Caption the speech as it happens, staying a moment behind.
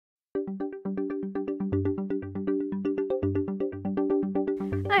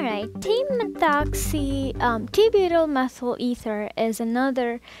Alright, T-butyl methyl ether is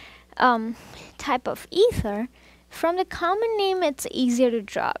another type of ether. From the common name, it's easier to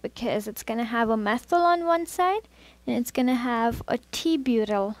draw because it's going to have a methyl on one side and it's going to have a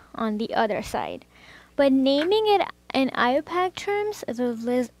T-butyl on the other side. But naming it in IUPAC terms is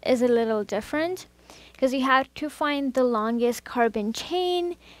a little different because you have to find the longest carbon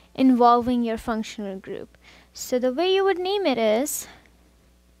chain involving your functional group. So the way you would name it is,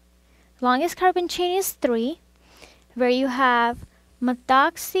 longest carbon chain is 3, where you have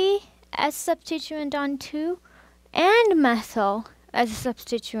methoxy as substituent on 2 and methyl as a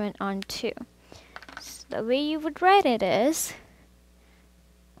substituent on 2. So the way you would write it is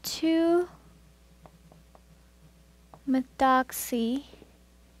 2-methoxy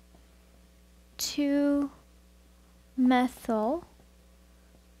 2-methyl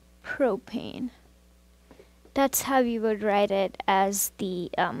propane. That's how you would write it as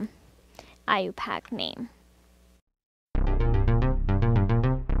the IUPAC name.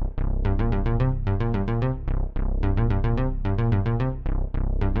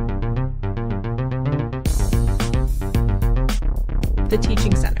 The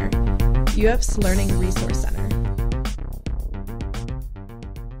Teaching Center, UF's Learning Resource Center.